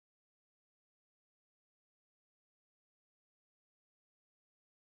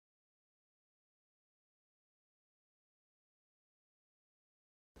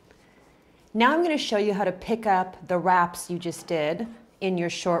Now I'm going to show you how to pick up the wraps you just did in your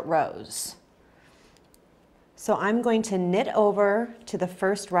short rows. So I'm going to knit over to the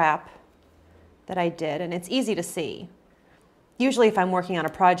first wrap that I did, and it's easy to see. Usually if I'm working on a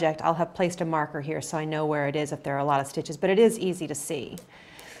project, I'll have placed a marker here so I know where it is if there are a lot of stitches, but it is easy to see.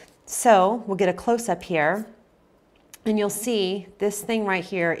 So we'll get a close-up here, and you'll see this thing right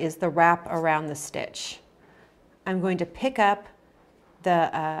here is the wrap around the stitch. I'm going to pick up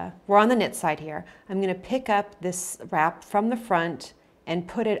we're on the knit side here. I'm going to pick up this wrap from the front and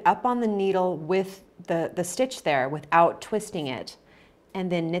put it up on the needle with the stitch there without twisting it,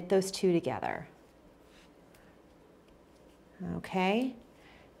 and then knit those two together. Okay,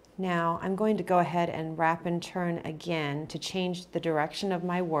 now I'm going to go ahead and wrap and turn again to change the direction of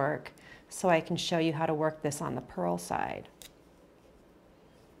my work so I can show you how to work this on the purl side.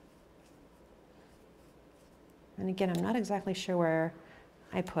 And again, I'm not exactly sure where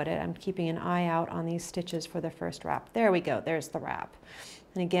I put it. I'm keeping an eye out on these stitches for the first wrap. There we go, there's the wrap.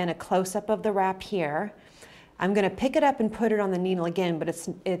 And again, a close-up of the wrap here. I'm going to pick it up and put it on the needle again, but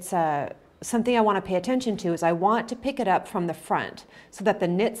it's something I want to pay attention to is I want to pick it up from the front so that the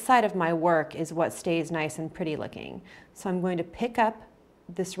knit side of my work is what stays nice and pretty looking. So I'm going to pick up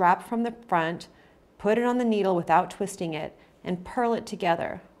this wrap from the front, put it on the needle without twisting it, and purl it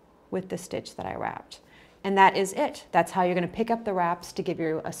together with the stitch that I wrapped. And that is it. That's how you're going to pick up the wraps to give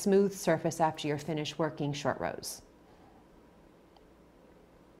you a smooth surface after you're finished working short rows.